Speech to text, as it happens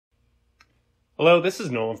Hello, this is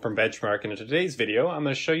Nolan from Bench-Mark, and in today's video, I'm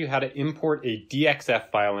going to show you how to import a DXF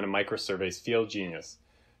file into MicroSurvey's FieldGenius.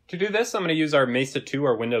 To do this, I'm going to use our Mesa 2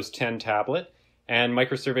 or Windows 10 tablet and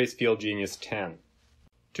MicroSurvey's FieldGenius 10.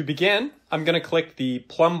 To begin, I'm going to click the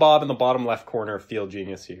plumb bob in the bottom left corner of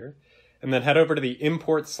FieldGenius here, and then head over to the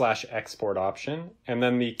Import/Export option, and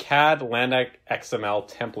then the CAD Landac XML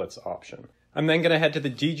Templates option. I'm then going to head to the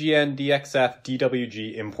DGN DXF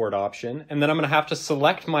DWG import option, and then I'm going to have to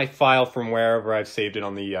select my file from wherever I've saved it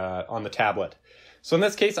on the tablet. So in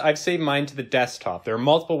this case, I've saved mine to the desktop. There are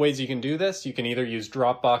multiple ways you can do this. You can either use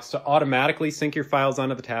Dropbox to automatically sync your files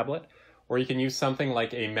onto the tablet, or you can use something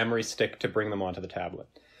like a memory stick to bring them onto the tablet.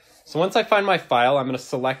 So once I find my file, I'm going to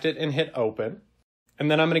select it and hit open. And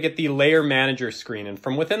then I'm going to get the Layer Manager screen. And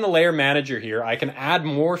from within the Layer Manager here, I can add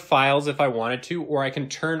more files if I wanted to, or I can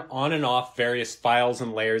turn on and off various files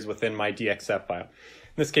and layers within my DXF file.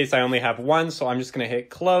 In this case, I only have one, so I'm just going to hit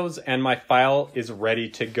close, and my file is ready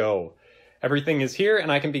to go. Everything is here,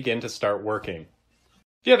 and I can begin to start working.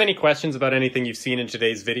 If you have any questions about anything you've seen in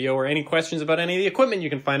today's video, or any questions about any of the equipment you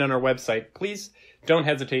can find on our website, please don't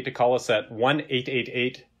hesitate to call us at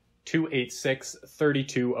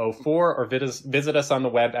 1-888-286-3204 or visit us on the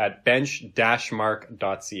web at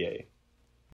Bench-Mark.ca.